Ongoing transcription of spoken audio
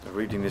The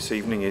reading this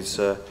evening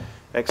is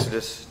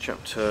Exodus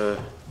chapter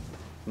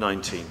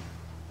 19.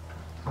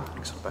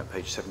 It's on about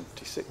page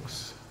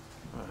 76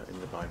 in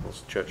the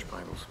Bibles, church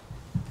Bibles.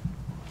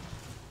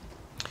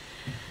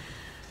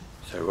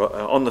 So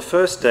on the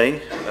first day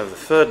of the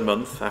third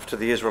month after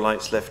the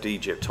Israelites left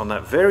Egypt, on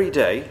that very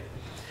day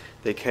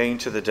they came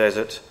to the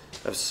desert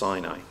of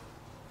Sinai.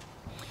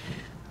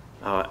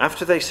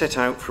 After they set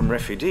out from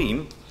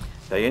Rephidim,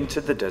 they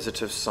entered the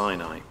desert of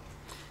Sinai,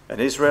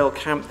 and Israel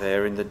camped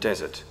there in the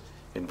desert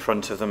in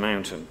front of the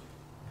mountain.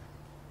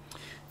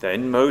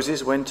 Then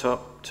Moses went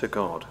up to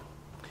God,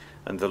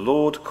 and the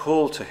Lord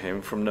called to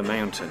him from the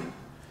mountain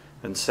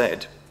and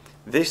said,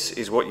 "This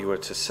is what you are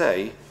to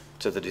say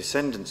to the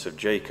descendants of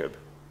Jacob,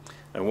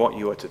 and what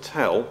you are to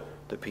tell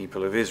the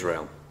people of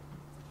Israel.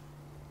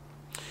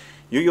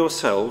 You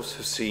yourselves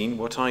have seen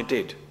what I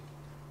did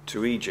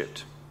to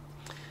Egypt,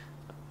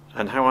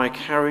 and how I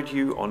carried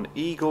you on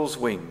eagle's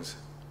wings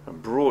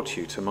and brought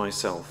you to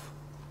myself.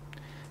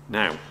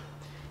 Now,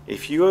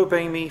 if you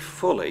obey me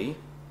fully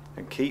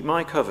and keep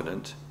my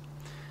covenant,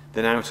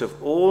 then out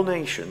of all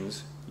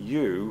nations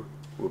you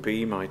will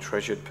be my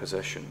treasured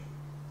possession.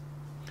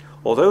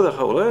 Although the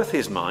whole earth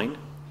is mine,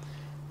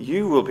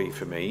 you will be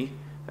for me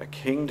a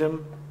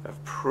kingdom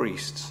of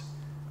priests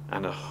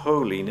and a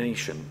holy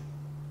nation."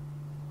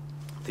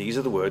 These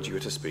are the words you are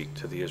to speak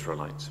to the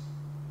Israelites.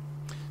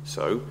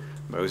 So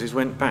Moses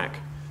went back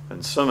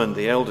and summoned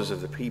the elders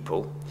of the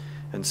people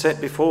and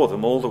set before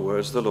them all the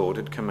words the Lord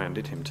had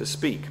commanded him to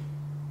speak.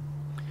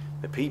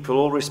 The people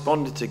all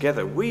responded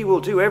together, "We will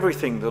do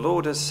everything the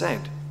Lord has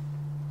said."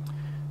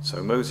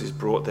 So Moses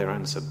brought their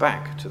answer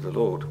back to the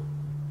Lord.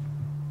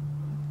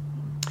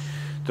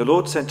 The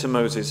Lord said to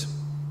Moses,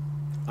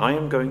 "I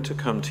am going to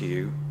come to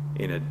you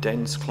in a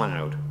dense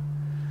cloud,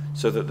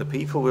 so that the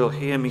people will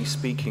hear me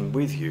speaking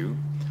with you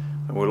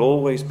and will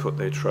always put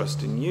their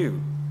trust in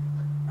you."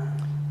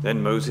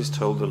 Then Moses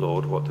told the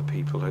Lord what the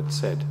people had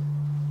said.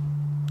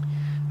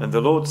 And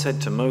the Lord said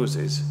to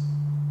Moses,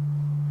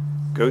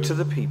 "Go to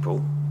the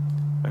people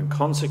and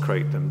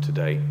consecrate them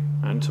today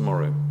and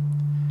tomorrow.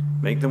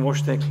 Make them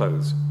wash their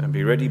clothes and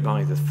be ready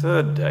by the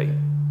third day,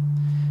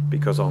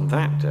 because on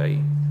that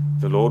day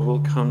the Lord will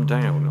come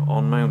down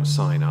on Mount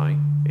Sinai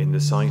in the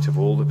sight of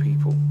all the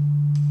people.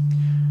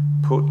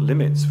 Put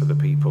limits for the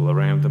people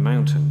around the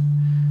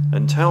mountain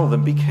and tell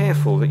them, 'Be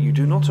careful that you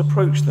do not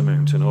approach the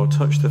mountain or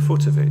touch the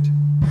foot of it.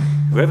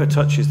 Whoever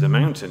touches the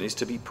mountain is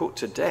to be put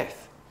to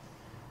death.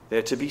 They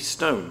are to be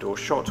stoned or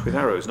shot with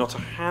arrows. Not a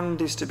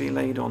hand is to be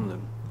laid on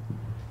them.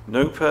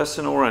 No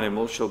person or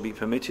animal shall be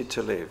permitted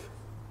to live.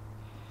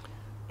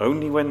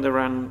 Only when the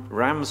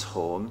ram's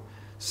horn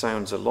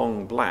sounds a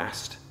long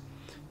blast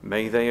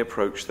may they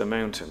approach the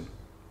mountain."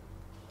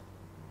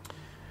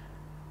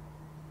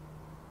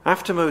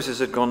 After Moses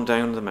had gone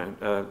down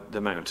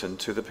the mountain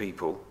to the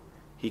people,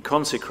 he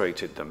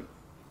consecrated them,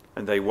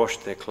 and they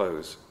washed their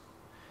clothes.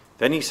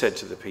 Then he said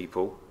to the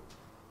people,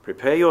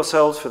 "Prepare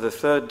yourselves for the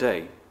third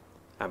day.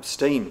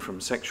 Abstain from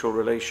sexual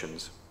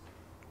relations."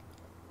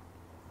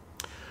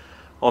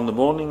 On the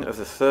morning of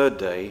the third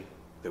day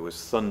there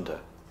was thunder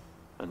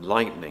and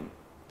lightning,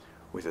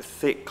 with a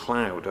thick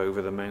cloud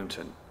over the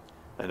mountain,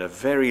 and a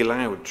very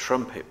loud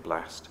trumpet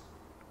blast.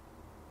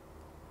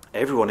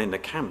 Everyone in the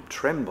camp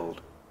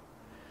trembled.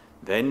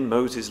 Then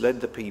Moses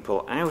led the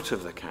people out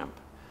of the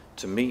camp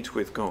to meet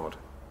with God,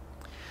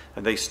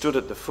 and they stood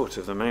at the foot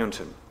of the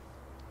mountain.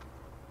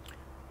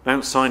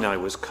 Mount Sinai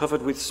was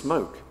covered with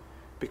smoke,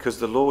 because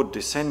the Lord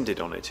descended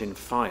on it in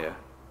fire.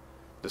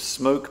 The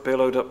smoke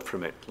billowed up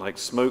from it like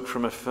smoke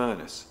from a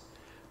furnace,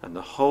 and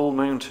the whole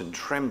mountain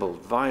trembled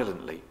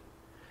violently.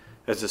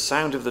 As the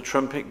sound of the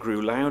trumpet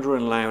grew louder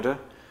and louder,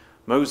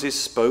 Moses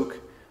spoke,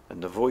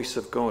 and the voice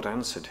of God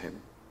answered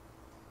him.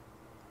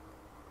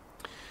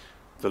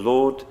 The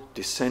Lord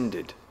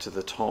descended to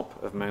the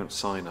top of Mount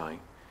Sinai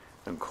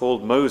and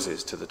called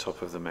Moses to the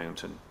top of the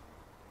mountain.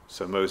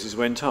 So Moses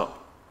went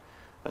up,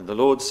 and the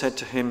Lord said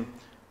to him,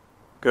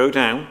 "Go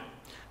down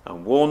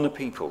and warn the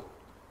people,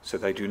 so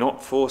they do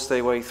not force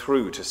their way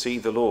through to see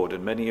the Lord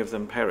and many of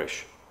them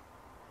perish.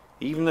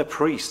 Even the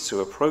priests who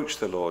approach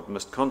the Lord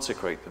must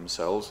consecrate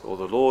themselves, or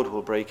the Lord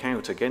will break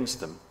out against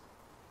them."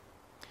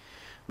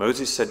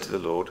 Moses said to the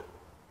Lord,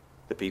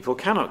 "The people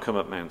cannot come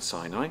up Mount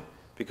Sinai,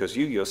 because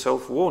you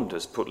yourself warned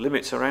us, put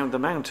limits around the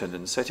mountain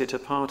and set it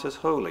apart as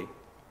holy."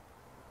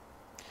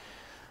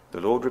 The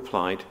Lord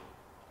replied,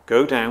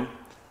 "Go down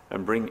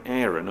and bring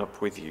Aaron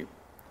up with you.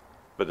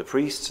 But the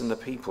priests and the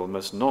people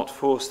must not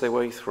force their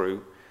way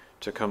through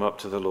to come up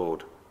to the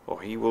Lord,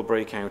 or he will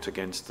break out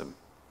against them."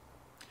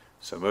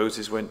 So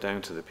Moses went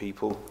down to the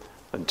people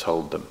and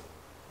told them.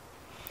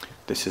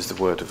 This is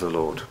the word of the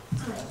Lord.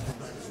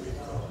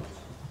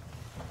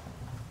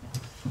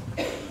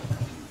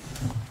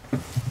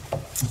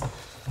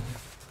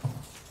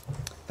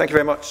 Thank you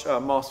very much,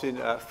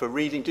 Martin, for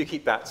reading. Do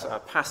keep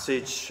that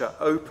passage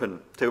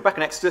open. So we're back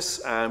in Exodus,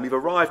 and we've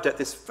arrived at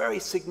this very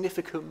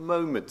significant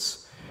moment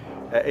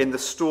in the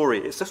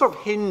story. It's the sort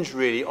of hinge,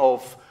 really,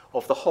 of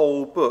the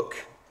whole book.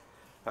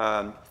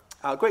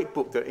 A great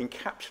book that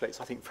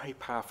encapsulates, I think, very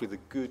powerfully the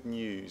good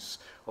news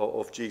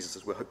of Jesus,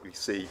 as we'll hopefully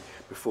see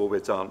before we're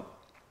done.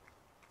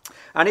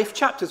 And if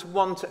chapters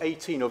 1 to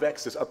 18 of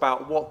Exodus are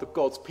about what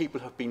God's people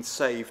have been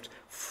saved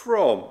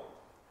from,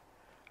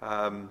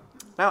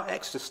 now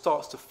Exodus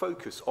starts to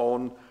focus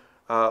on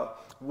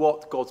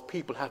what God's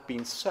people have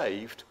been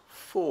saved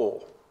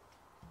for.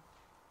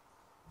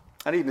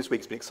 And even this week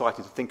it's been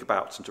exciting to think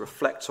about and to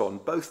reflect on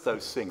both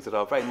those things that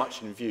are very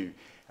much in view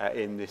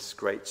in this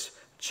great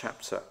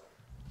chapter.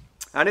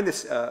 And in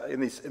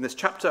this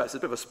chapter, it's a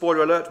bit of a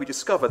spoiler alert, we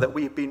discover that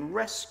we have been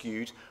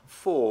rescued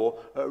for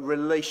a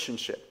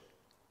relationship.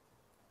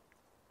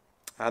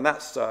 And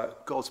that's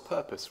God's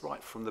purpose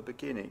right from the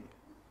beginning.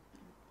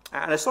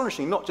 And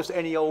astonishingly, not just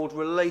any old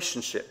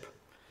relationship,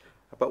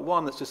 but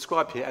one that's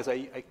described here as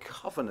a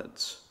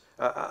covenant,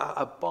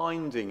 a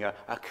binding,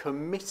 a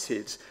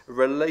committed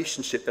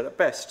relationship that at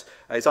best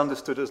is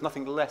understood as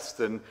nothing less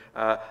than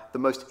the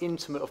most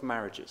intimate of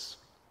marriages.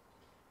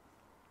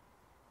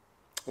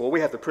 Well,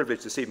 we have the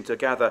privilege this evening to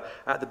gather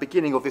at the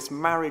beginning of this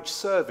marriage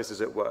service,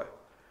 as it were,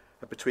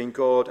 between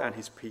God and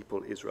his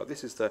people Israel.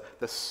 This is the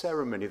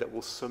ceremony that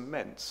will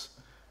cement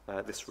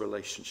this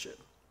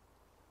relationship.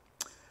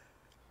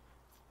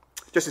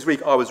 Just this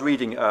week I was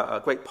reading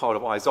a great part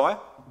of Isaiah,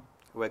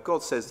 where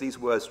God says these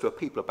words to a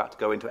people about to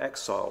go into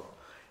exile.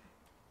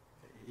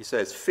 He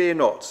says, "Fear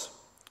not,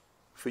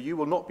 for you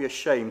will not be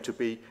ashamed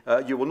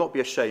you will not be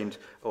ashamed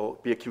or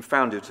be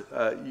confounded.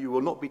 You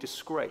will not be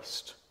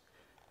disgraced.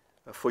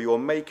 For your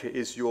Maker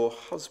is your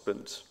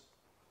husband.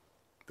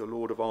 The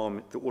Lord of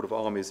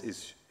armies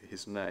is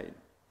his name."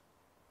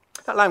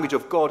 That language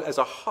of God as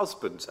a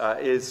husband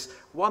is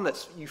one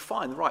that you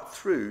find right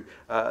through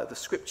the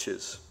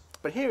scriptures.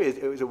 But here,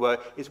 as it were,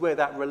 is where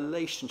that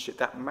relationship,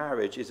 that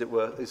marriage, as it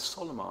were, is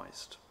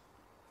solemnized.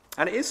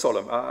 And it is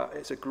solemn.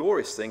 It's a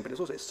glorious thing, but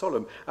it's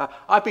solemn.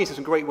 I've been to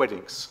some great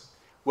weddings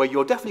where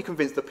you're definitely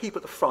convinced the people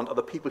at the front are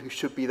the people who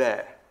should be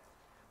there.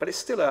 But it's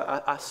still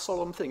a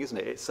solemn thing, isn't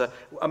it? It's a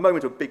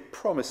moment of big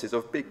promises,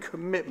 of big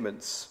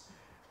commitments.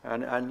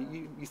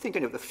 And you think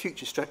of the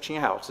future stretching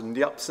out and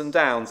the ups and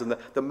downs and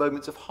the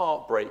moments of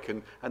heartbreak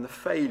and the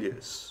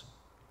failures.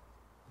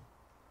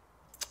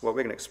 Well,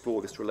 we're going to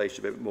explore this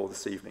relationship a bit more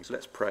this evening, so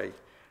let's pray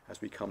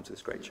as we come to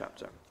this great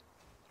chapter.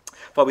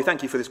 Father, we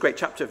thank you for this great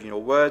chapter of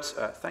your words.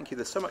 Thank you,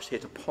 there's so much here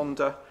to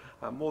ponder,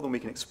 more than we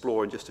can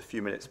explore in just a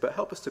few minutes, but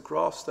help us to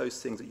grasp those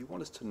things that you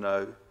want us to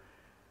know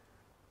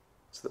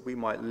so that we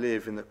might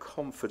live in the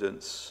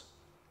confidence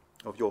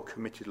of your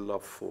committed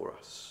love for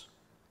us.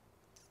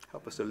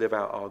 Help us to live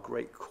out our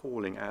great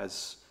calling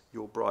as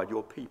your bride,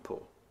 your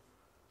people.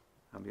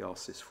 And we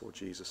ask this for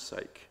Jesus'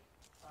 sake.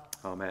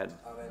 Amen.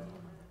 Amen.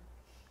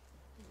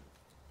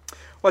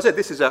 Well, I said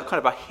this is a kind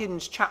of a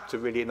hinge chapter,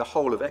 really, in the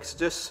whole of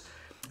Exodus.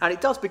 And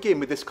it does begin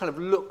with this kind of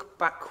look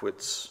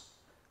backwards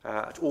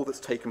at all that's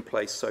taken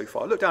place so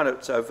far. Look down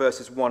at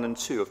verses 1 and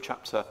 2 of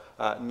chapter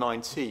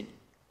 19.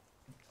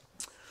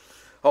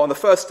 On the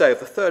first day of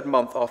the third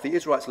month after the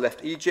Israelites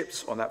left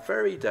Egypt, on that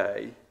very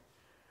day,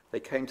 they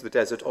came to the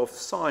desert of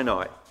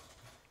Sinai.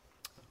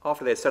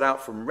 After they had set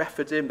out from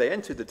Rephidim, they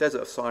entered the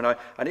desert of Sinai,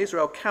 and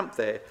Israel camped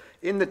there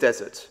in the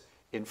desert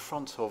in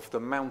front of the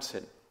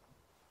mountain.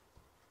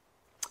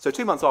 So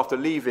 2 months after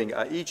leaving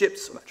Egypt,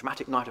 on that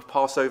dramatic night of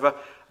Passover,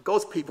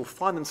 God's people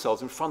find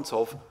themselves in front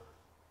of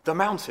the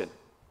mountain.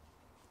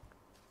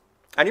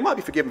 And you might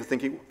be forgiven for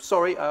thinking,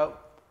 sorry,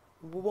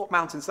 what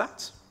mountain's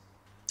that?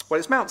 Well,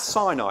 it's Mount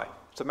Sinai.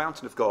 It's a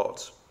mountain of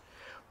God.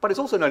 But it's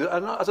also known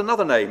as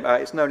another name.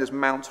 It's known as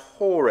Mount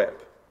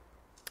Horeb.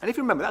 And if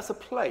you remember, that's the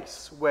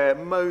place where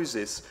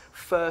Moses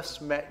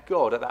first met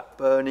God at that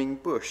burning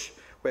bush,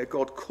 where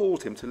God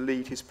called him to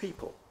lead his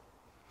people.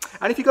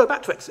 And if you go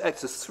back to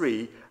Exodus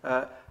 3,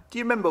 do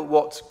you remember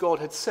what God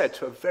had said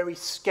to a very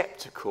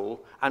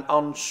sceptical and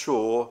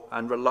unsure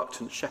and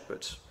reluctant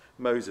shepherd,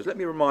 Moses? Let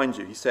me remind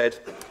you. He said,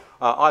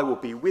 I will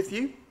be with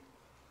you,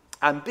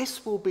 and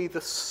this will be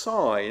the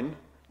sign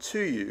to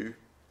you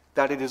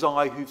that it is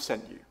I who've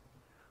sent you.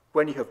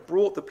 When you have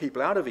brought the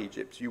people out of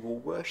Egypt, you will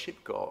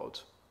worship God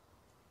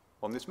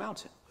on this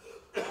mountain.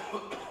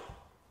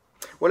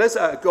 Well, as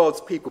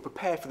God's people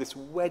prepare for this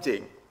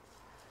wedding,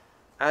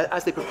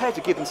 as they prepare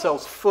to give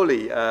themselves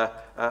fully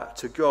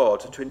to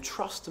God, to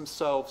entrust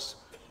themselves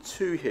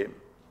to him,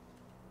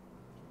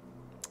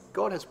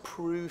 God has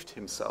proved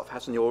himself,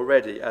 hasn't he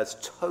already, as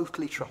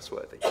totally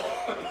trustworthy,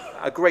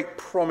 a great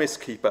promise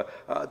keeper,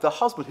 the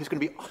husband who's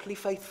going to be utterly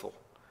faithful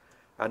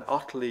and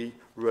utterly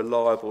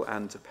reliable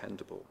and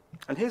dependable.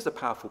 And here's the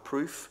powerful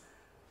proof.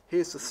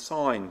 Here's the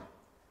sign.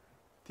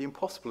 The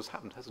impossible has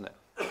happened, hasn't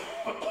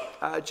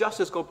it? Just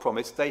as God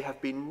promised, they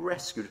have been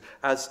rescued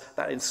as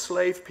that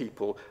enslaved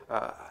people,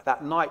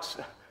 that night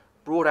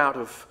brought out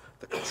of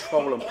the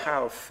control and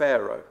power of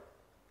Pharaoh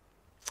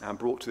and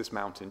brought to this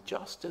mountain,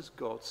 just as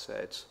God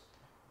said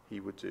he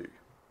would do.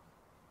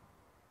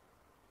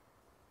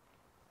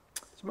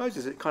 So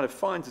Moses, it kind of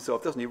finds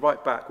himself, doesn't he,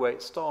 right back where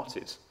it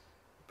started.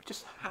 But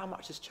just how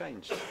much has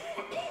changed?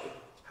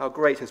 How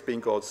great has been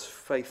God's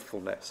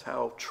faithfulness,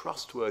 how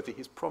trustworthy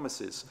his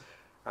promises,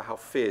 how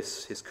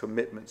fierce his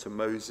commitment to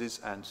Moses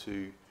and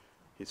to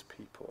his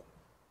people.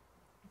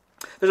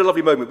 There's a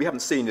lovely moment, we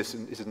haven't seen this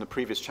in the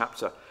previous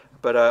chapter,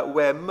 but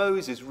where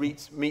Moses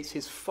meets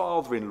his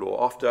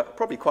father-in-law after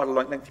probably quite a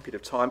lengthy period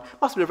of time.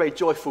 Must have been a very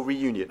joyful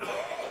reunion,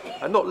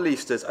 and not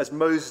least as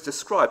Moses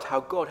described how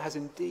God has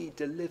indeed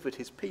delivered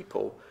his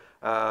people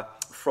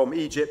from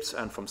Egypt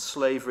and from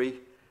slavery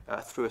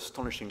through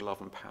astonishing love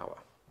and power.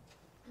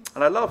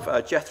 And I love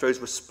Jethro's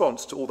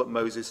response to all that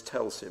Moses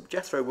tells him.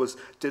 Jethro was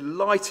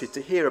delighted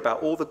to hear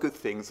about all the good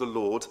things the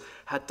Lord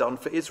had done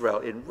for Israel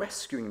in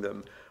rescuing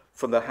them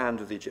from the hand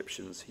of the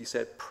Egyptians. He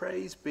said,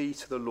 "Praise be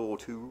to the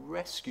Lord who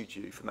rescued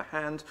you from the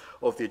hand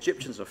of the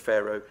Egyptians and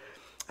Pharaoh,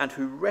 and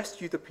who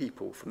rescued the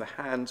people from the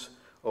hand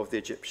of the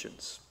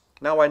Egyptians.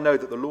 Now I know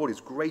that the Lord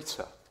is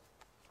greater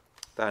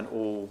than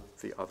all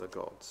the other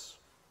gods."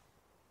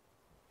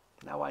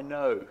 Now I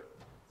know.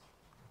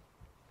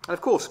 And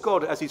of course,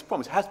 God, as he's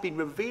promised, has been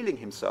revealing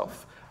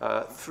himself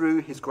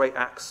through his great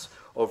acts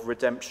of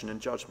redemption and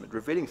judgment,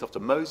 revealing himself to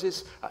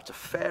Moses, to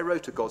Pharaoh,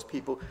 to God's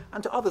people,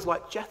 and to others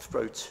like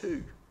Jethro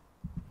too.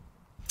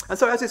 And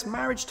so as this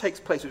marriage takes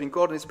place between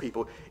God and his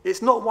people,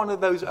 it's not one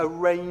of those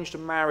arranged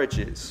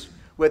marriages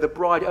where the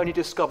bride only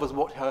discovers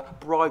what her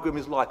bridegroom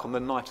is like on the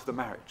night of the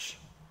marriage.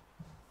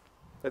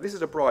 Now, this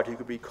is a bride who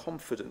could be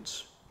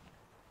confident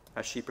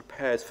as she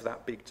prepares for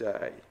that big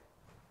day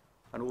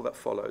and all that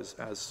follows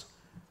as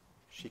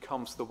she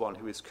comes to the one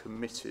who is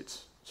committed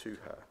to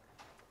her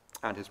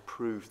and has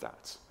proved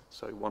that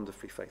so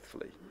wonderfully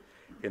faithfully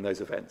in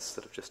those events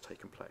that have just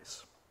taken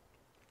place.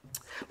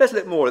 Let's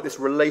look more at this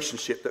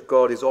relationship that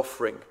God is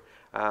offering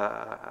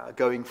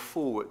going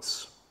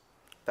forwards,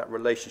 that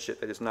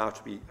relationship that is now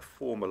to be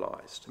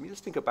formalised. I mean,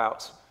 let's think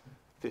about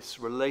this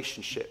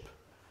relationship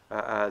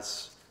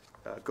as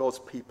God's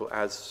people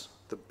as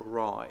the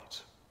bride.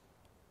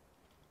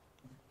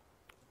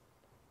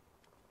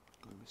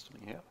 I missed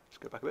something here. Let's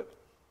go back a bit.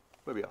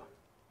 Where we are.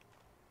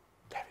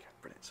 There we go.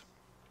 Brilliant.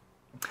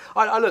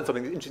 I learned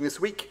something interesting this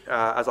week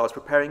as I was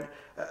preparing.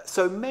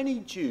 So many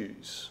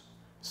Jews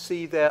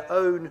see their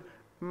own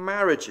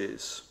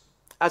marriages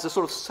as a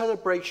sort of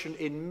celebration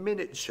in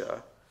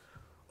miniature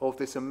of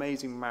this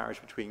amazing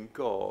marriage between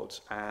God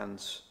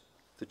and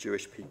the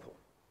Jewish people.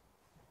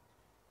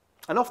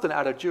 And often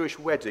at a Jewish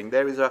wedding,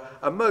 there is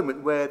a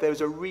moment where there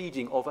is a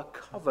reading of a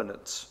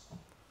covenant.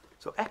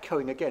 So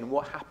echoing again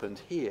what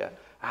happened here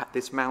at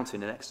this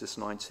mountain in Exodus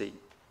 19.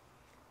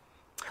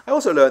 I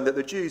also learned that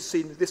the Jews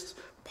see this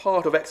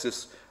part of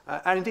Exodus,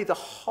 and indeed the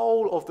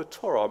whole of the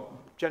Torah,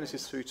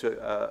 Genesis through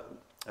to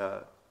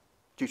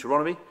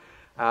Deuteronomy,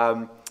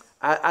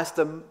 as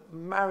the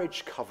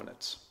marriage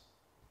covenant.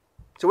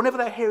 So whenever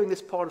they're hearing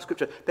this part of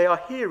Scripture, they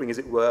are hearing, as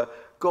it were,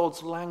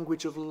 God's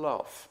language of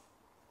love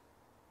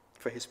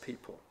for his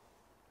people.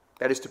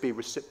 That is to be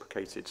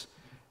reciprocated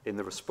in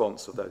the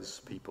response of those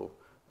people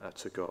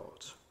to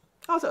God.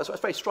 Oh, that's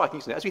very striking,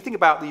 isn't it? As we think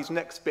about these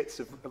next bits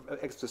of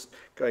Exodus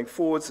going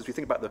forwards, as we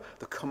think about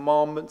the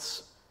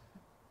commandments,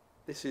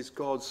 this is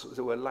God's, as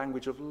it were,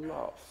 language of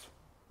love.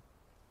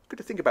 Good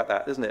to think about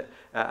that, isn't it?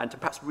 And to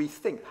perhaps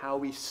rethink how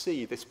we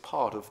see this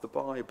part of the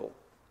Bible.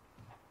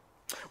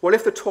 Well,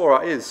 if the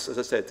Torah is, as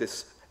I said,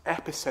 this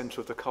epicenter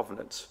of the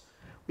covenant,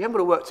 we haven't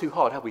got to work too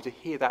hard, have we, to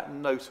hear that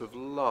note of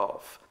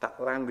love,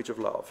 that language of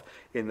love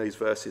in these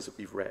verses that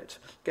we've read.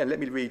 Again, let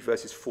me read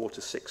verses 4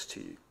 to 6 to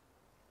you.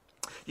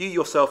 "You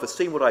yourself have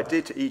seen what I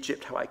did to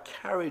Egypt, how I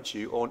carried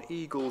you on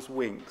eagle's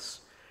wings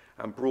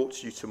and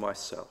brought you to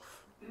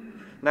myself.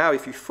 Now,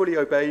 if you fully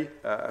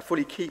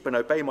keep and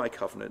obey my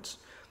covenant,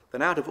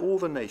 then out of all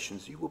the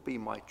nations you will be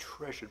my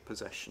treasured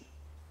possession.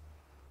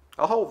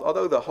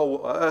 Although the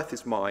whole earth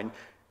is mine,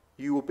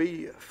 you will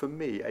be for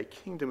me a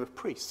kingdom of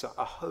priests,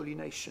 a holy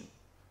nation."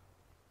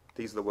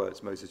 These are the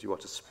words, Moses, you are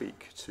to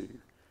speak to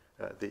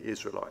the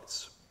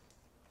Israelites.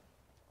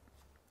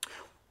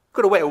 We've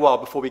got to wait a while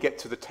before we get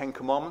to the Ten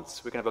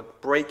Commandments. We're going to have a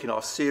break in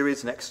our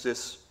series in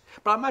Exodus.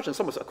 But I imagine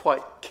some of us are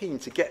quite keen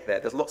to get there.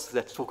 There's lots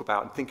there to talk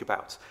about and think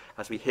about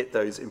as we hit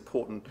those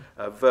important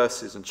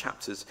verses and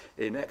chapters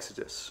in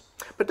Exodus.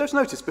 But just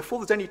notice, before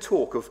there's any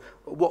talk of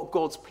what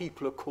God's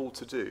people are called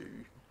to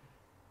do,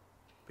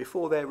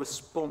 before their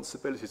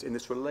responsibilities in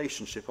this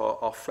relationship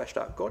are fleshed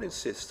out, God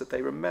insists that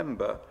they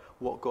remember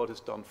what God has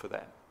done for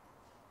them.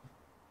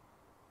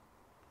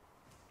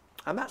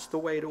 And that's the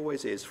way it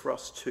always is for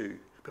us too.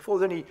 Before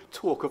there's any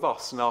talk of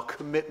us and our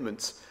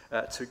commitment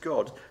to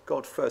God,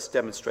 God first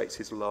demonstrates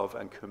his love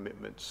and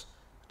commitment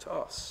to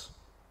us.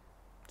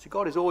 So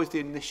God is always the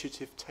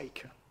initiative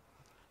taker,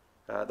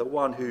 the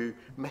one who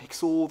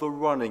makes all the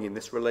running in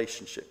this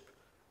relationship,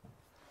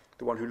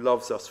 the one who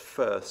loves us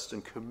first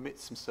and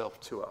commits himself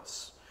to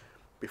us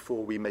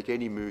before we make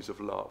any moves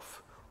of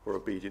love or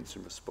obedience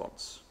in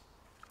response.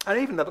 And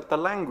even the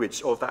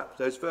language of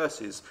those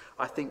verses,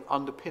 I think,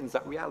 underpins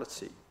that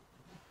reality.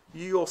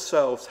 You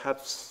yourselves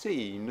have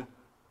seen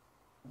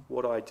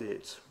what I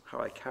did, how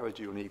I carried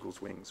you on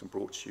eagle's wings and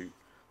brought you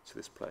to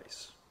this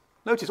place.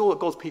 Notice all that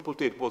God's people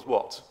did was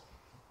what?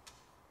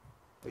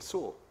 They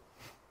saw.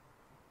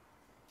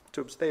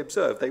 They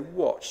observed, they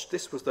watched.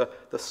 This was the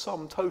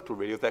sum total,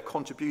 really, of their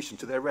contribution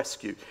to their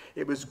rescue.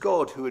 It was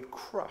God who had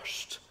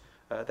crushed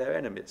their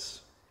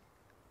enemies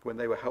when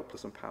they were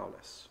helpless and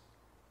powerless.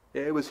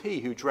 It was he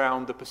who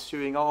drowned the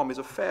pursuing armies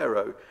of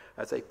Pharaoh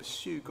as they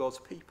pursued God's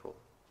people.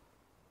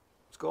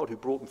 It was God who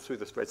brought them through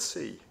the Red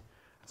Sea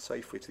and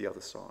safely to the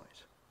other side.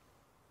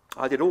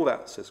 I did all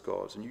that, says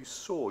God, and you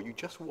saw, you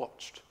just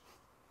watched.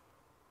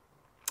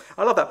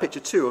 I love that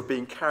picture too of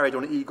being carried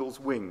on eagle's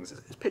wings.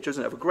 It's a picture,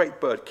 isn't it, of a great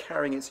bird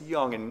carrying its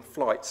young in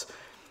flight.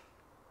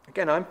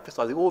 Again, I'm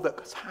emphasising all that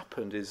has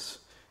happened is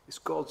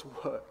God's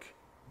work,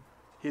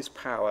 his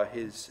power,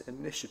 his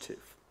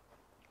initiative.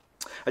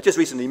 Just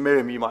recently,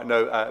 Miriam, you might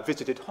know,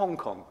 visited Hong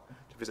Kong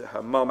to visit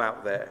her mum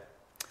out there.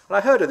 And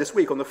I heard her this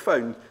week on the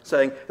phone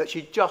saying that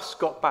she just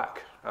got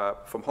back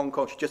from Hong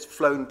Kong. She'd just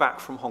flown back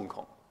from Hong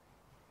Kong.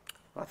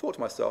 And I thought to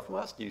myself, well,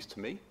 that's news to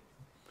me.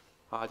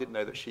 I didn't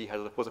know that she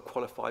was a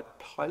qualified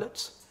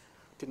pilot.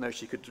 Didn't know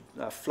she could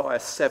fly a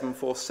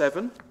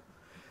 747.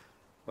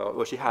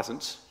 Well, she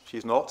hasn't.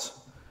 She's not.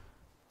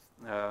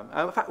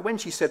 And in fact, when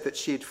she said that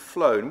she had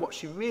flown, what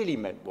she really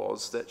meant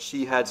was that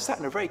she had sat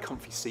in a very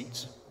comfy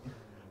seat,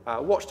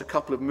 watched a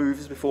couple of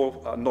movies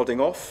before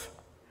nodding off.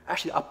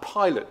 Actually, a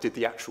pilot did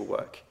the actual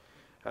work,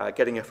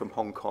 getting her from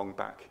Hong Kong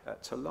back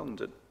to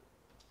London.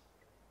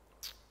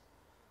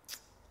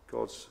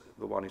 God's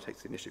the one who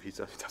takes the initiative. He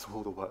does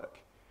all the work.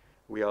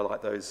 We are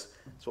like those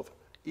sort of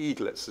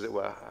eaglets, as it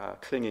were,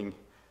 clinging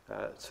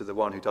to the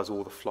one who does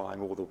all the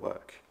flying, all the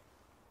work.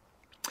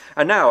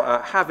 And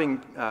now,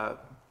 having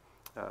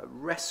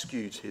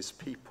rescued his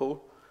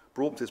people,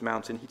 brought them to his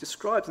mountain, he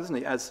describes them, doesn't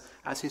he,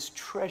 as his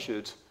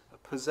treasured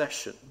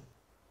possession.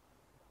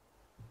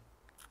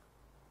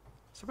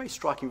 It's a very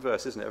striking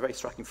verse, isn't it? A very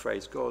striking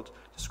phrase. God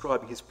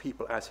describing his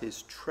people as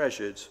his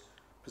treasured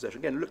possession.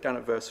 Again, look down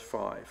at verse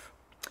 5.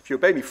 If you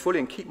obey me fully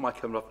and keep my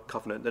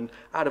covenant, then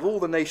out of all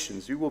the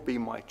nations you will be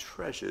my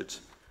treasured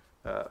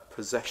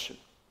possession.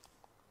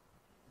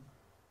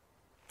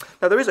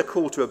 Now there is a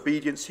call to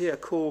obedience here, a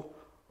call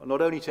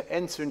not only to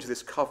enter into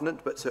this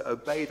covenant, but to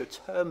obey the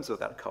terms of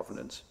that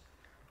covenant.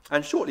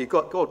 And shortly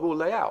God will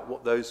lay out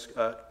what those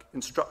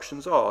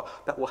instructions are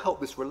that will help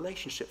this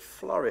relationship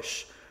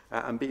flourish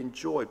and be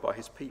enjoyed by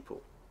his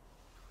people.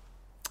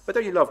 But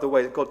don't you love the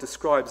way that God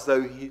describes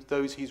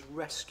those he's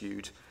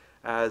rescued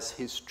as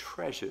his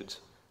treasured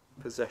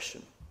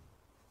possession?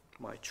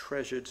 My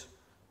treasured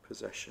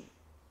possession.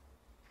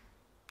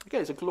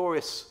 Again, it's a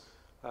glorious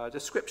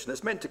description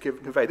that's meant to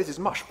convey this is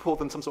much more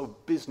than some sort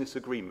of business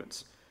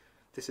agreement.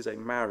 This is a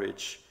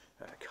marriage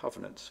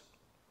covenant.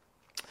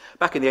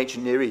 Back in the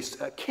ancient Near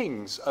East,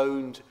 kings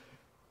owned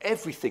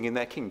everything in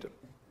their kingdom.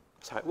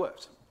 That's how it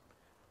worked.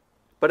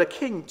 But a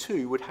king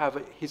too would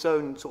have his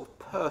own sort of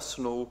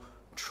personal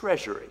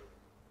treasury.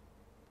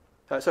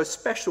 So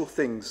special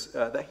things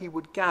that he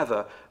would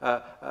gather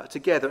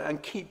together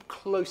and keep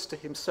close to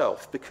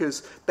himself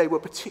because they were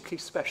particularly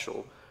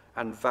special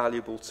and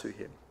valuable to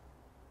him.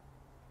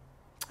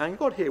 And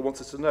God here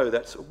wants us to know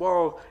that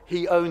while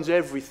he owns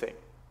everything,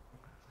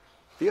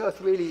 the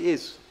earth really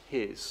is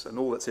his and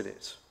all that's in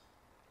it.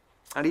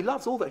 And he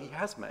loves all that he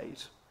has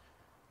made,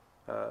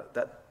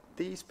 that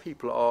these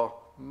people are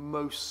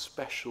most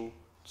special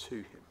to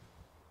him.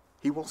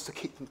 He wants to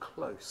keep them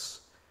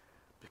close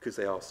because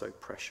they are so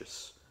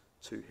precious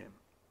to him.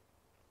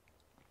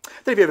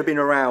 Have you ever been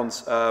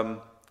around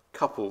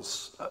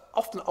couples,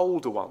 often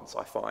older ones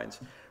I find,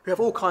 who have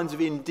all kinds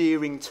of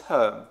endearing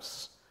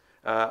terms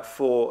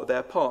for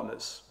their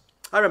partners?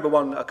 I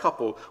remember a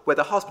couple where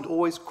the husband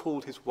always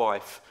called his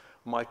wife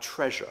my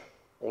treasure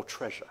or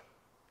treasure.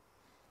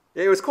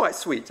 It was quite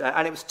sweet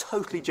and it was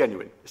totally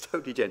genuine. It's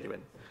totally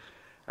genuine.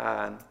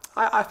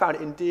 I found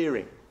it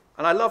endearing.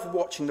 And I love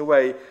watching the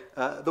way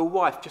the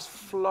wife just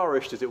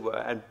flourished, as it were,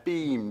 and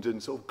beamed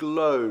and sort of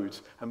glowed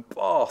and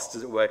basked,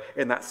 as it were,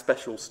 in that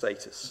special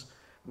status,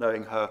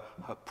 knowing her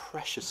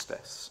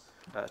preciousness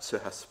to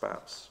her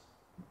spouse.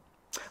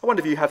 I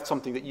wonder if you have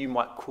something that you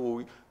might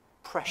call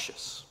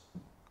precious.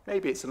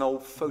 Maybe it's an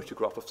old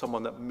photograph of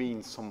someone that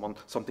means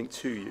something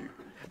to you.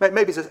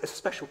 Maybe it's a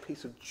special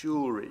piece of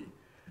jewellery.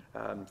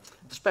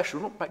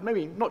 Special,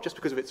 maybe not just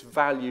because of its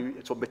value,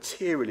 sort of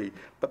materially,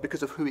 but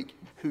because of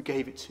who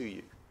gave it to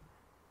you.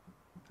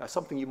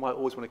 Something you might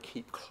always want to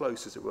keep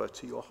close, as it were,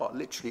 to your heart,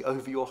 literally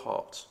over your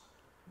heart,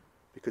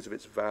 because of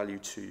its value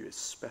to you,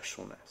 its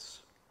specialness.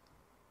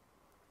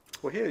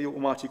 Well, here the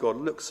Almighty God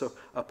looks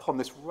upon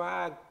this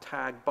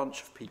ragtag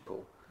bunch of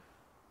people,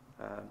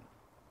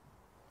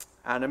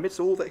 and amidst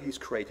all that he's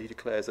created, he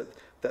declares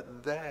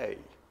that they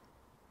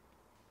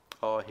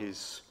are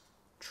his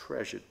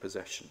treasured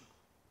possession.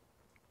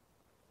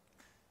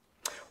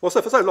 Well,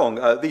 so for so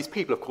long, these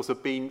people, of course,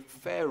 have been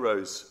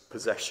Pharaoh's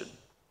possession.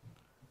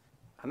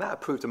 And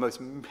that proved the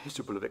most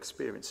miserable of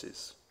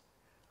experiences,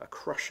 a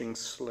crushing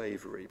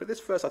slavery. But this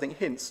verse, I think,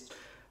 hints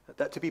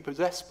that to be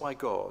possessed by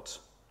God,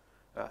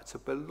 to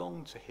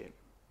belong to him,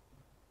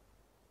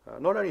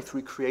 not only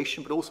through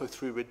creation, but also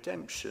through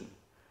redemption,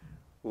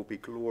 will be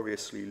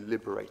gloriously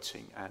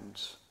liberating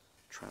and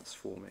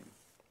transforming.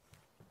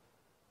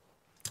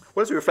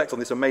 Well, as we reflect on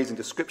this amazing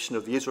description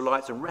of the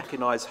Israelites and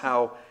recognise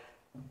how,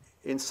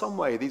 in some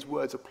way, these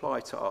words apply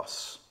to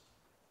us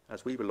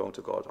as we belong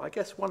to God, I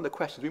guess one of the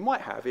questions we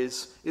might have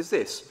is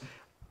this.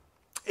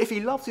 If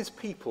he loves his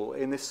people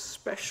in this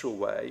special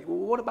way, well,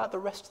 what about the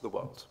rest of the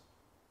world?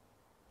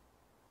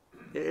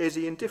 Is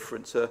he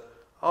indifferent to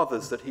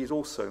others that he's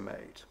also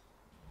made?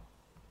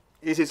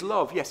 Is his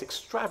love, yes,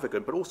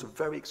 extravagant, but also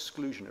very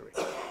exclusionary?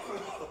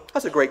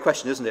 That's a great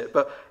question, isn't it?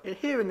 But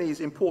here in these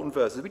important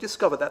verses, we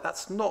discover that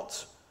that's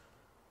not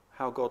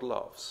how God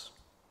loves.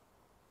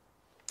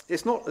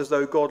 It's not as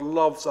though God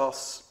loves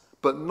us,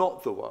 but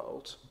not the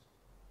world.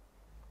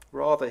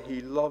 Rather,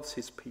 he loves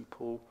his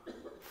people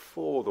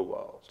for the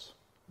world.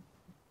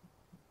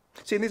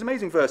 See, in these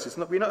amazing verses,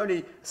 we not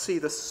only see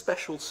the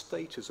special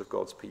status of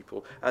God's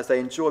people as they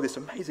enjoy this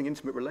amazing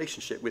intimate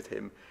relationship with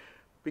him,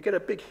 we get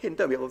a big hint,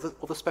 don't we,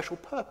 of the special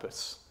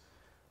purpose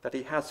that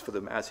he has for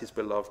them as his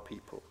beloved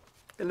people.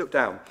 And look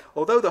down.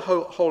 Although the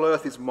whole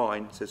earth is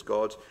mine, says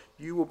God,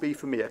 you will be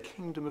for me a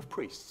kingdom of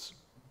priests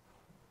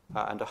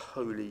and a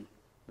holy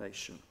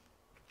nation.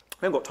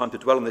 We haven't got time to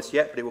dwell on this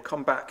yet, but it will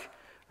come back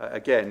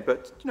again.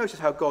 But do you notice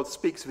how God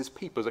speaks of his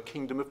people as a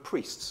kingdom of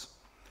priests?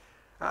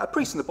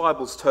 Priests in the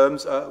Bible's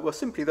terms were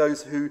simply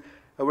those who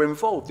were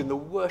involved in the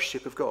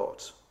worship of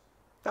God.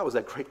 That was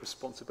their great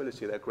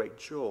responsibility, their great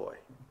joy.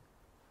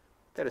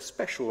 They had a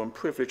special and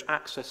privileged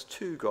access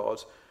to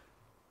God.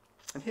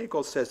 And here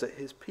God says that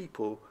his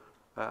people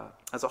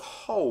as a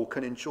whole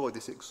can enjoy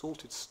this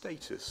exalted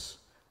status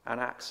and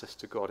access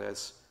to God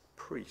as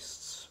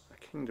priests,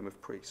 a kingdom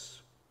of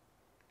priests.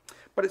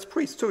 But it's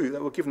priests too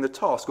that were given the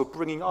task of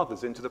bringing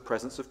others into the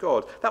presence of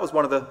God. That was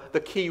one of the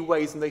key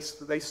ways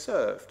they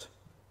served.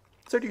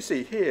 So do you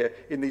see here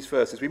in these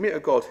verses, we meet a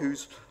God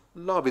whose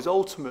love is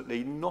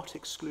ultimately not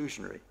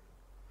exclusionary.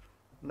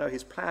 No,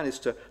 his plan is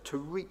to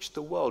reach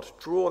the world, to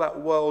draw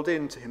that world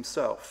into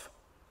himself,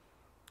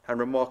 and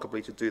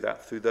remarkably to do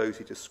that through those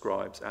he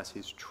describes as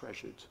his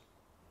treasured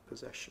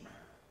possession.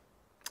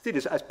 See,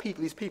 as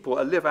these people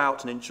live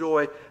out and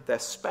enjoy their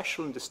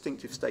special and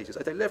distinctive status,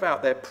 as they live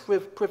out their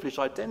privileged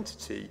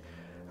identity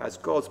as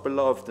God's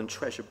beloved and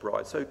treasured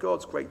bride, so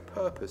God's great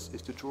purpose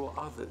is to draw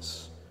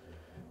others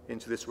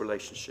into this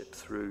relationship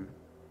through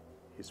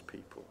his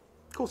people.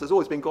 Of course, there's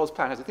always been God's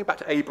plan. As I think back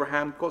to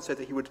Abraham, God said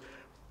that he would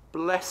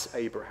bless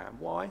Abraham.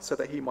 Why? So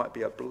that he might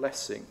be a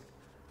blessing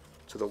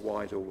to the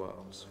wider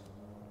world.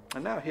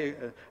 And now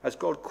here, as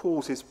God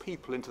calls his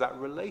people into that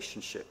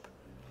relationship,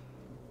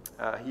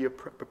 he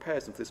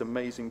prepares them for this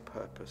amazing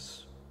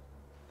purpose.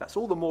 That's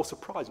all the more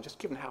surprising, just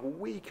given how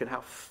weak and how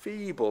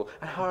feeble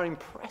and how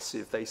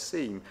impressive they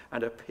seem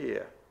and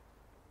appear.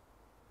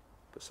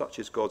 But such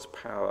is God's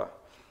power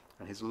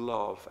and his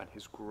love and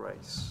his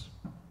grace.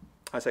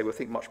 I say we'll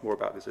think much more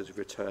about this as we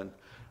return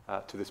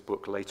to this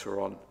book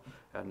later on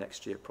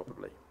next year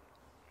probably.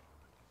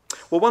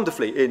 Well,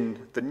 wonderfully,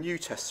 in the New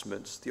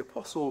Testament, the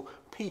Apostle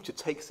Peter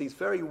takes these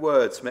very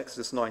words from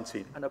Exodus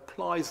 19 and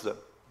applies them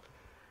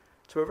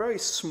to a very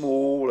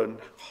small and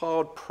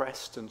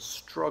hard-pressed and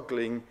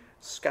struggling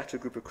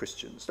scattered group of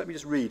Christians. Let me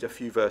just read a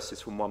few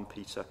verses from 1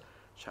 Peter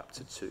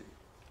chapter 2.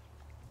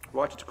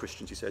 Writing to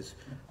Christians, he says,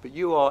 "But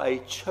you are a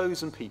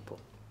chosen people,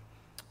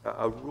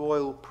 a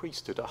royal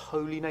priesthood, a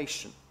holy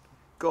nation,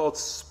 God's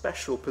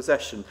special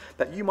possession,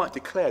 that you might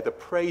declare the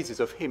praises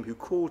of him who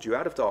called you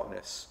out of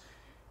darkness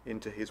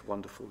into his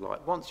wonderful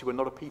light." Once you were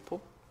not a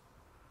people,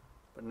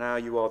 but now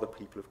you are the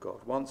people of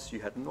God. Once you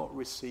had not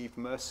received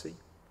mercy,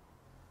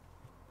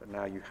 but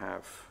now you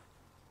have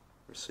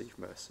received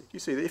mercy. You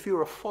see that if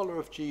you're a follower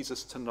of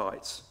Jesus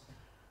tonight,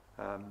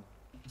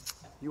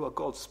 you are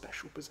God's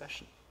special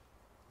possession.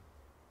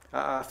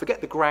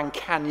 Forget the Grand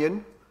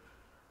Canyon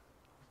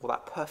or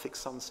that perfect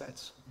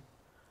sunset.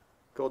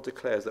 God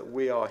declares that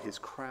we are his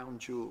crown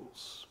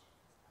jewels,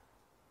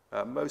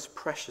 most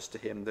precious to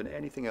him than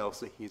anything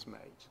else that he's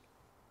made.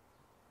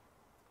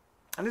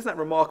 And isn't that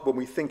remarkable when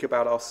we think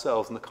about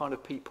ourselves and the kind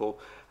of people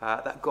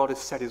that God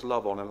has set his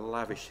love on and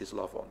lavished his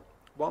love on?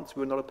 Once we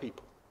were not a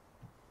people.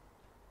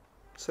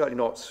 Certainly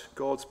not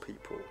God's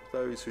people,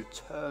 those who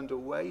turned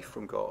away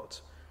from God,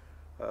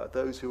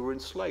 those who were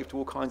enslaved to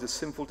all kinds of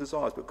sinful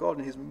desires. But God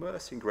in his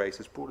mercy and grace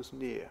has brought us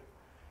near.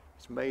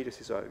 He's made us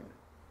his own.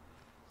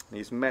 And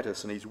he's met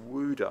us and he's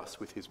wooed us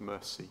with his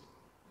mercy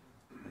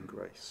and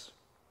grace.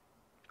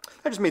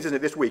 That just means, isn't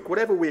it, this week,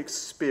 whatever we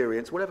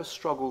experience, whatever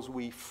struggles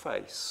we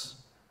face,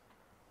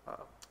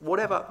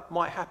 whatever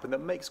might happen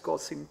that makes God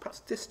seem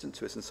perhaps distant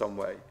to us in some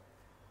way,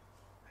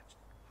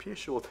 be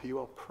assured that you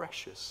are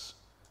precious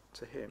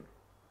to him.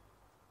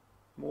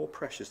 More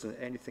precious than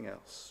anything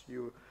else.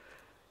 You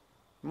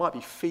might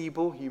be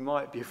feeble, you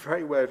might be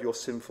very aware of your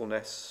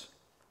sinfulness.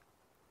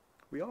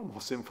 We are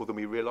more sinful than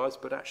we realise,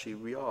 but actually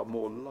we are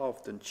more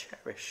loved and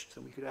cherished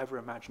than we could ever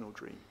imagine or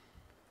dream.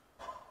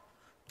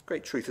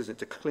 Great truth, isn't it,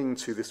 to cling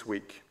to this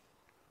week.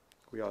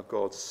 We are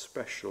God's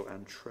special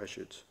and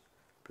treasured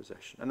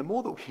possession. And the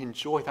more that we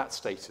enjoy that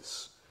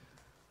status,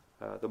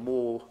 the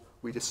more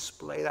we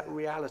display that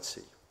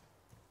reality,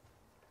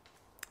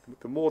 the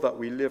the more that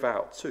we live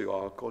out, too,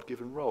 our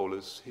God-given role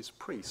as his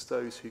priests,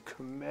 those who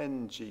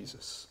commend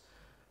Jesus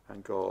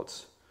and God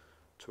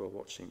to a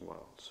watching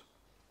world.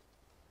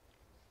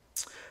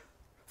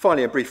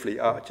 Finally and briefly,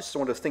 I just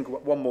want to think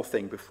about one more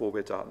thing before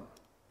we're done.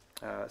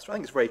 So I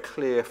think it's very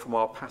clear from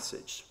our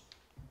passage.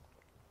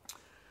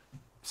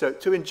 So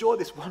to enjoy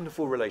this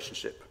wonderful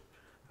relationship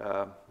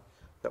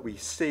that we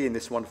see in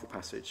this wonderful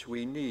passage,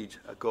 we need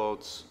a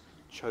God's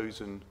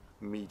chosen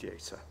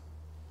mediator.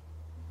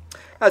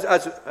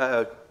 As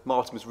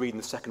Martin was reading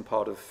the second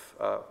part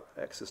of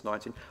Exodus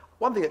 19,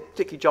 one thing that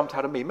particularly jumped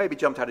out at me, maybe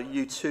jumped out at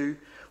you too,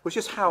 was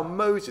just how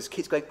Moses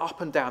keeps going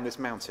up and down this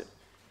mountain.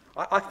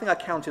 I think I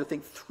counted,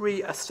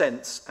 3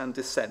 ascents and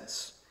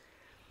descents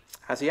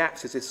as he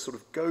acts as this sort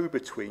of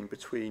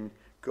go-between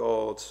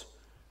God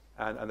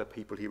and the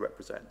people he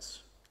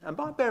represents. And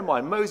bear in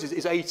mind, Moses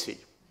is 80.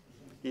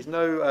 He's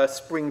no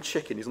spring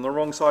chicken. He's on the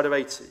wrong side of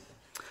 80.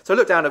 So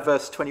look down at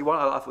verse 21.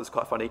 I thought it was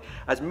quite funny.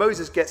 As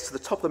Moses gets to the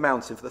top of the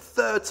mountain for the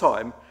 3rd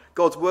time,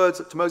 God's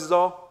words to Moses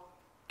are,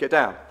 get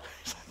down.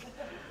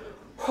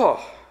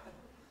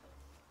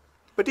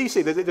 But do you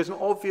see, there's an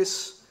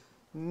obvious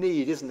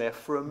need, isn't there,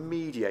 for a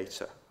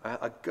mediator,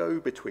 a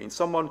go-between,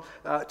 someone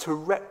to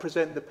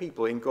represent the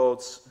people in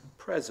God's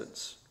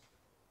presence.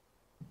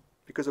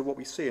 Because of what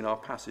we see in our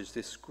passage,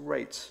 this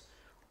great,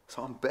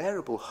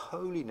 unbearable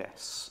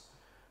holiness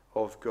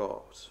of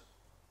God.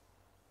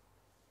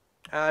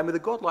 And with a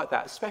God like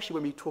that, especially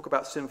when we talk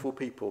about sinful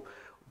people,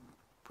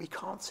 we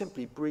can't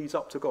simply breeze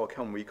up to God,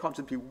 can we? We can't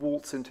simply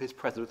waltz into his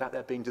presence without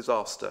there being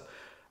disaster.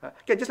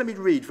 Again, just let me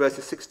read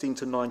verses 16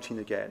 to 19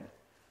 again.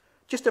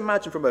 Just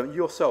imagine for a moment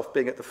yourself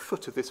being at the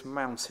foot of this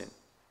mountain.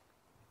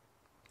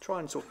 Try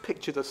and sort of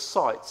picture the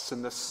sights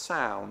and the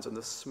sounds and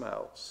the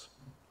smells.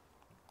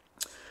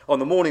 On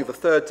the morning of the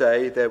 3rd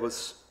day, there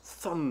was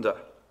thunder,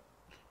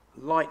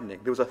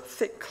 lightning. There was a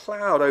thick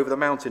cloud over the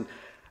mountain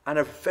and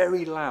a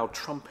very loud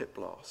trumpet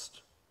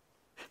blast.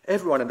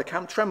 Everyone in the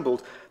camp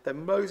trembled.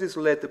 Then Moses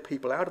led the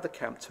people out of the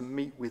camp to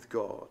meet with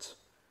God.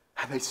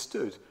 And they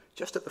stood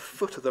just at the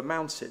foot of the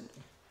mountain.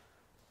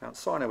 Mount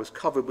Sinai was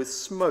covered with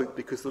smoke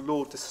because the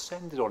Lord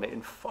descended on it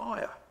in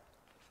fire.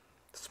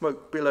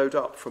 Smoke billowed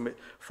up from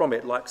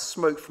it like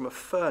smoke from a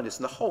furnace,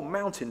 and the whole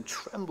mountain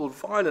trembled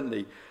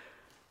violently,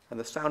 and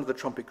the sound of the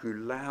trumpet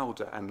grew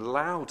louder and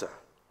louder.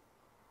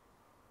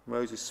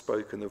 Moses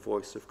spoke, and the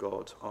voice of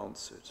God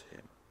answered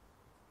him.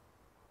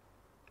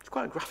 It's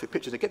quite a graphic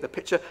picture. To get the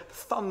picture,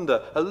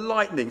 thunder, a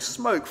lightning,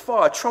 smoke,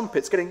 fire,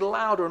 trumpets getting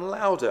louder and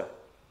louder.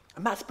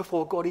 And that's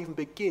before God even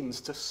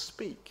begins to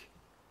speak.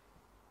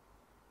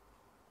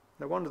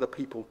 No wonder the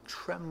people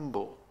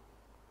tremble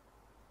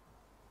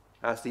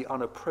as the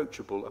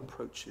unapproachable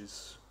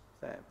approaches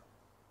them.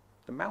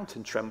 The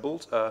mountain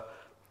trembled, the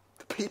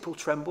people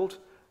trembled.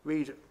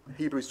 Read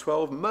Hebrews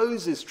 12,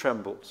 Moses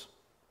trembled.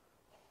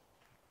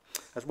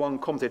 As one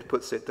commentator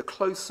puts it, the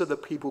closer the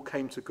people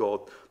came to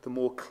God, the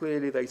more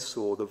clearly they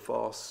saw the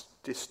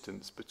vast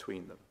distance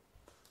between them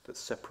that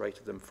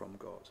separated them from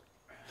God.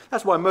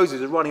 That's why Moses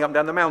is running up and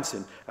down the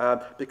mountain,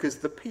 because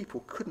the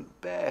people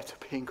couldn't bear to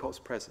be in God's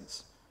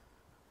presence.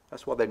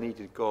 That's why they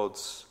needed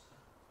God's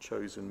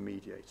chosen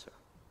mediator.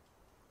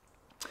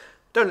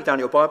 Don't look down at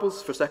your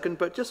Bibles for a second,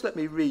 but just let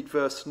me read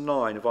verse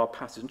 9 of our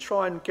passage and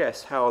try and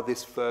guess how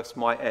this verse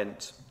might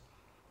end.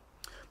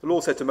 The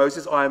Lord said to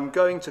Moses, I am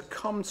going to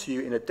come to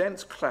you in a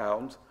dense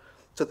cloud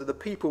so that the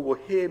people will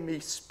hear me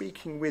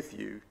speaking with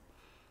you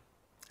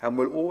and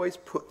will always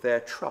put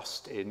their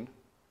trust in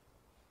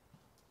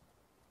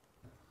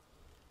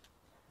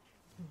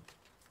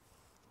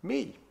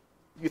me.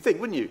 You think,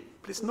 wouldn't you?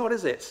 But it's not,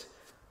 is it?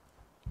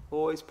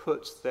 Always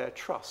puts their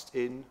trust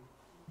in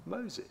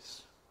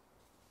Moses.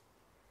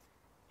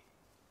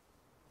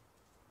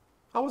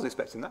 I wasn't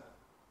expecting that.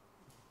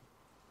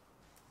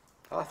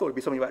 I thought it'd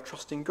be something about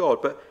trusting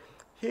God, but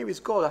here is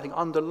God, I think,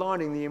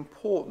 underlining the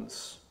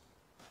importance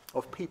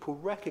of people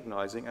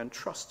recognizing and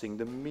trusting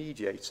the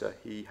mediator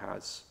he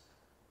has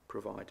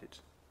provided.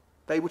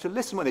 They were to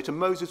listen, weren't they, to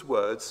Moses'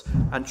 words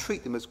and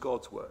treat them as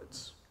God's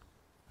words.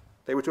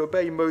 They were to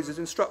obey Moses'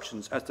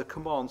 instructions as the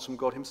commands from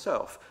God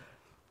himself.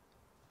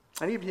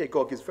 And even here,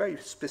 God gives very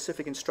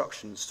specific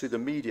instructions to the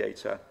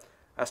mediator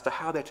as to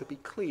how they're to be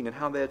clean and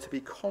how they're to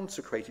be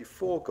consecrated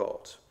for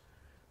God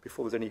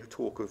before there's any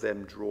talk of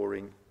them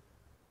drawing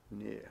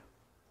near.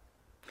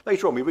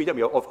 Later on, we read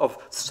of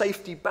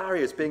safety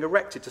barriers being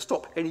erected to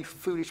stop any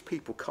foolish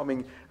people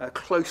coming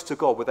close to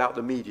God without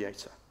the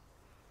mediator.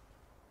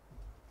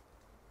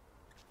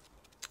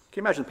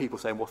 Can you imagine people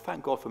saying, well,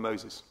 thank God for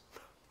Moses.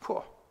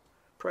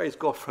 Praise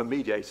God for a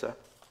mediator.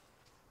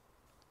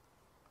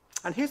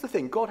 And here's the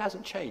thing, God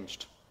hasn't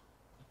changed.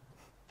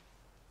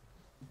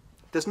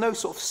 There's no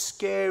sort of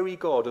scary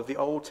God of the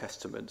Old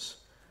Testament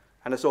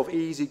and a sort of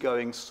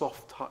easygoing,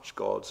 soft-touch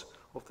God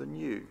of the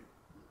New.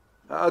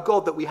 A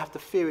God that we have to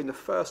fear in the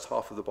first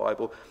half of the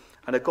Bible,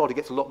 and a God who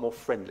gets a lot more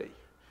friendly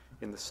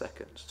in the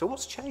second. So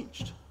what's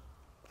changed?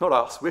 Not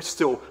us. We're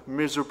still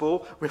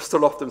miserable. We're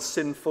still often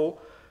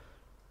sinful.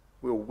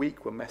 We're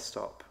weak. We're messed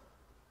up.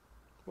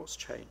 What's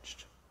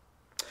changed?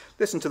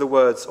 Listen to the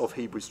words of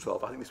Hebrews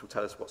 12. I think this will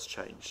tell us what's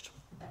changed.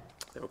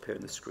 They'll appear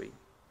on the screen.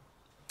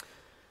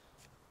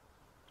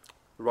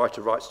 The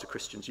writer writes to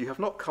Christians, "You have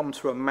not come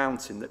to a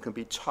mountain that can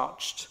be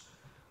touched,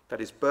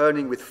 that is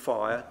burning with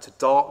fire, to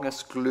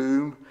darkness,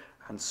 gloom,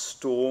 and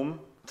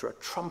storm, to a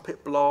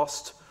trumpet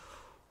blast,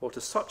 or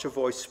to such a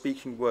voice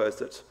speaking words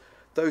that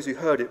those who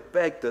heard it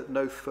begged that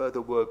no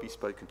further word be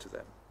spoken to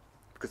them,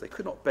 because they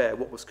could not bear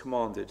what was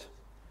commanded.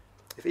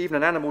 If even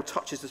an animal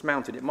touches this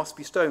mountain, it must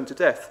be stoned to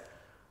death."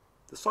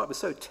 The sight was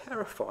so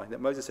terrifying that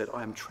Moses said,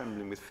 "I am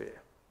trembling with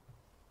fear."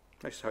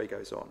 Notice how he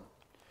goes on.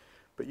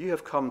 "But you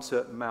have come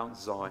to Mount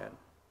Zion,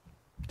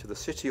 to the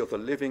city of the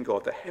living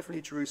God, the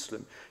heavenly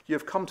Jerusalem. You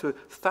have come to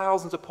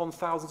thousands upon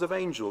thousands of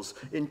angels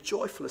in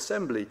joyful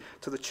assembly,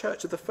 to the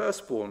church of the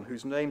firstborn,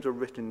 whose names are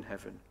written in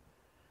heaven.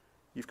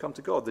 You've come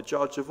to God, the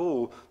judge of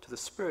all, to the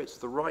spirits of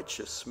the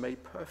righteous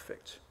made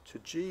perfect, to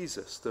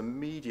Jesus, the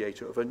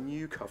mediator of a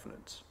new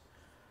covenant,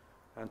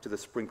 and to the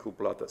sprinkled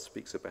blood that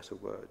speaks a better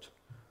word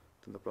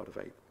than the blood of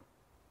Abel."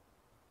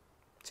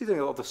 See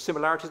the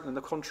similarities and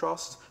the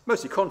contrasts?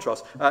 Mostly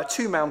contrast.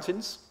 Two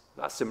mountains,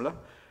 that's similar.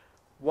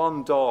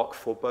 One dark,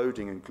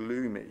 foreboding and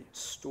gloomy,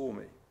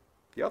 stormy.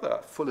 The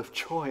other full of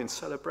joy and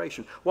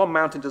celebration. One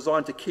mountain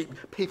designed to keep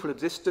people at a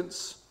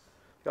distance.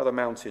 The other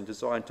mountain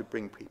designed to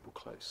bring people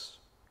close.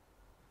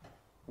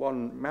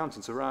 One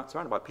mountain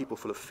surrounded by people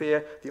full of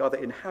fear. The other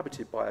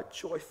inhabited by a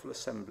joyful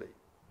assembly.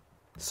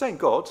 Same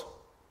God,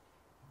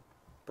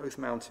 both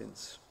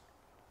mountains.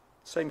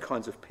 Same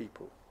kinds of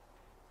people,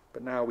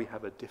 but now we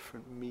have a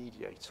different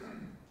mediator.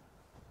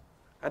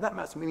 And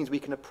that means we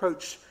can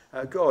approach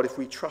God, if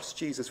we trust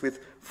Jesus,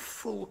 with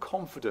full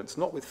confidence,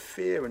 not with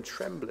fear and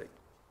trembling.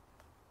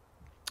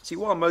 See,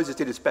 while Moses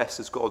did his best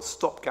as God's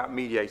stopgap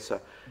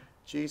mediator,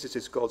 Jesus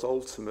is God's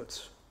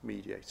ultimate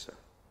mediator.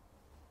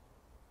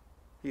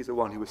 He's the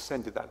one who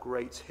ascended that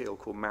great hill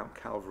called Mount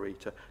Calvary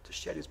to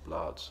shed his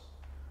blood,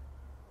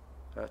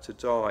 to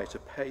die, to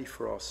pay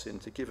for our sin,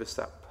 to give us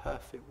that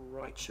perfect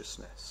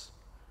righteousness,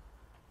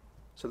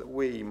 so that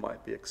we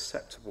might be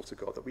acceptable to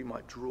God, that we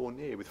might draw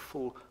near with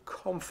full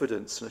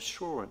confidence and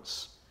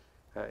assurance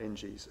in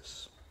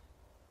Jesus.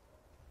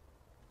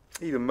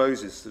 Even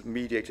Moses, the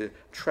mediator,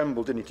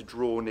 trembled, didn't he, to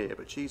draw near,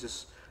 but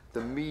Jesus,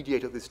 the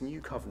mediator of this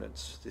new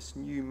covenant, this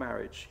new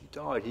marriage, he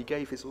died, he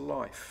gave his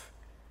life,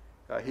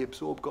 he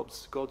absorbed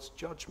God's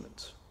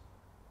judgment.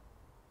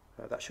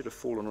 That should have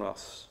fallen on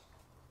us,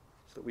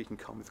 so that we can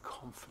come with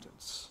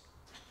confidence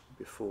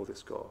before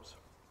this God.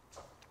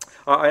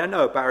 I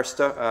know a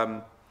barrister,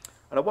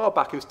 and a while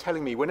back he was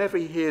telling me whenever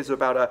he hears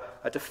about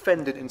a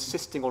defendant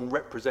insisting on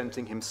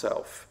representing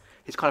himself,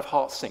 his kind of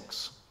heart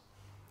sinks.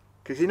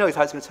 Because he knows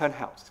how it's going to turn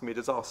out. It's going to be a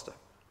disaster.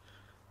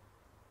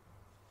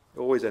 It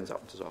always ends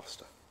up in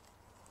disaster.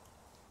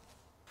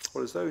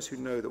 Well, as those who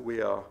know that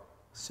we are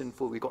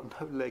sinful, we've got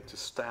no leg to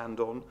stand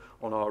on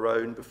our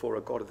own before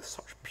a God of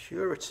such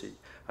purity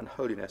and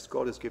holiness,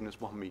 God has given us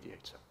one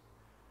mediator.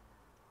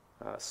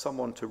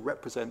 Someone to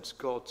represent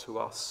God to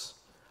us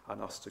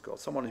and us to God.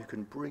 Someone who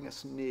can bring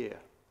us near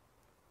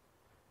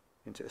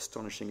into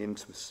astonishing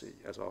intimacy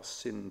as our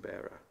sin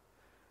bearer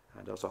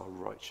and as our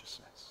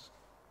righteousness.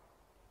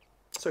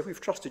 So if we've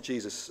trusted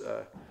Jesus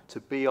to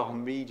be our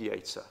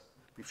mediator,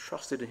 we've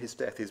trusted in his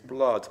death, his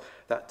blood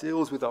that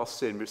deals with our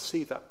sin,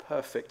 received that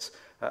perfect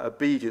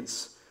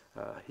obedience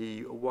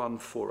he won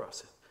for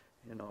us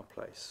in our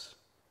place,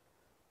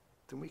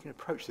 then we can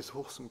approach this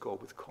awesome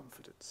God with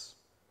confidence.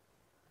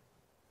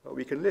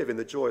 We can live in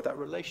the joy of that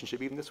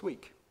relationship even this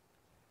week,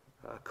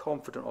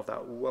 confident of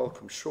that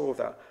welcome, sure of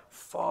that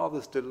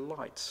Father's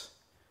delight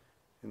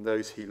in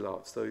those he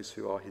loves, those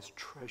who are his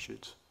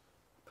treasured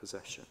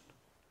possession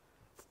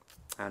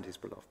and his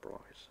beloved bride.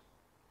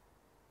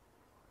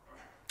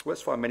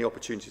 Let's find many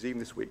opportunities even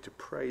this week to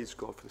praise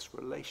God for this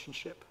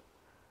relationship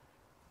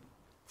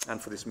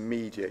and for this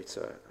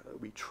mediator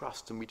we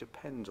trust and we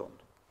depend on,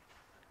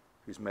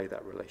 who's made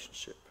that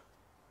relationship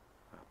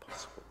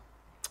possible.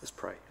 Let's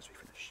pray as we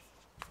finish.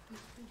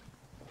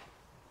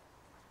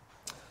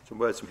 Some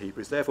words from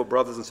Hebrews. Therefore,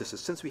 brothers and sisters,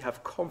 since we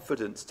have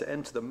confidence to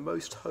enter the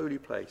most holy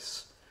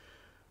place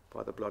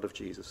by the blood of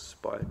Jesus,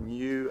 by a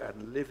new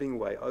and living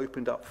way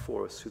opened up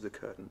for us through the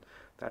curtain,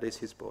 that is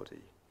his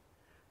body.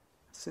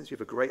 Since we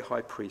have a great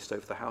high priest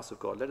over the house of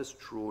God, let us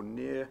draw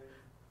near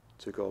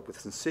to God with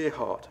a sincere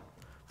heart,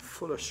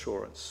 full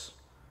assurance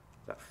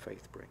that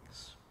faith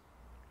brings.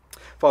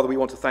 Father, we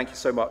want to thank you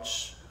so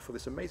much for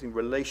this amazing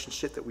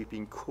relationship that we've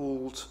been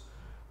called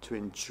to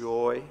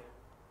enjoy.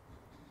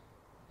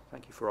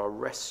 Thank you for our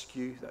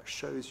rescue that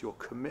shows your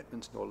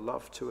commitment and your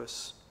love to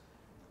us.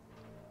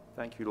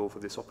 Thank you, Lord, for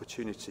this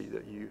opportunity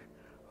that you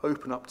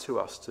open up to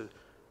us to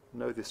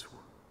know this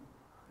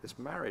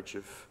marriage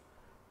of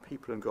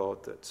people and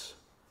God that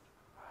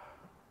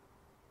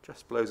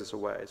just blows us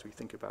away as we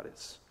think about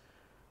its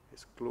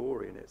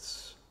glory and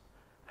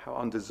how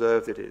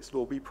undeserved it is.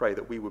 Lord, we pray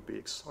that we would be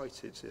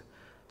excited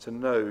to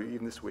know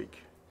even this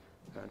week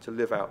and to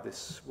live out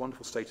this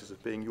wonderful status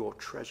of being your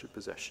treasured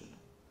possession,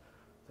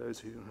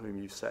 those on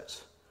whom you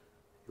set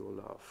your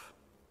love.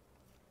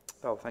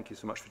 Oh, thank you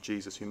so much for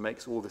Jesus who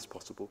makes all this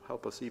possible.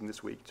 Help us even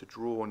this week to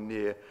draw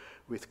near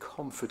with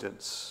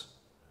confidence,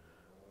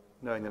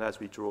 knowing that as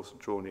we draw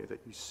near, that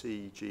you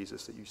see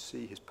Jesus, that you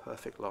see his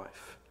perfect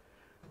life,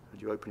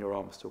 and you open your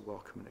arms to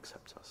welcome and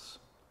accept us.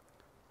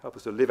 Help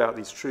us to live out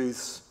these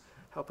truths.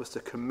 Help us to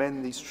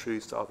commend these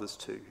truths to others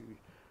too,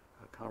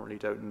 who currently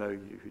don't know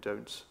you, who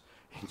don't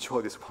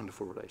enjoy this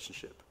wonderful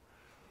relationship.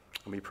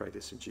 And we pray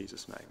this in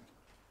Jesus' name.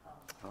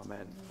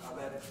 Amen.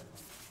 Amen.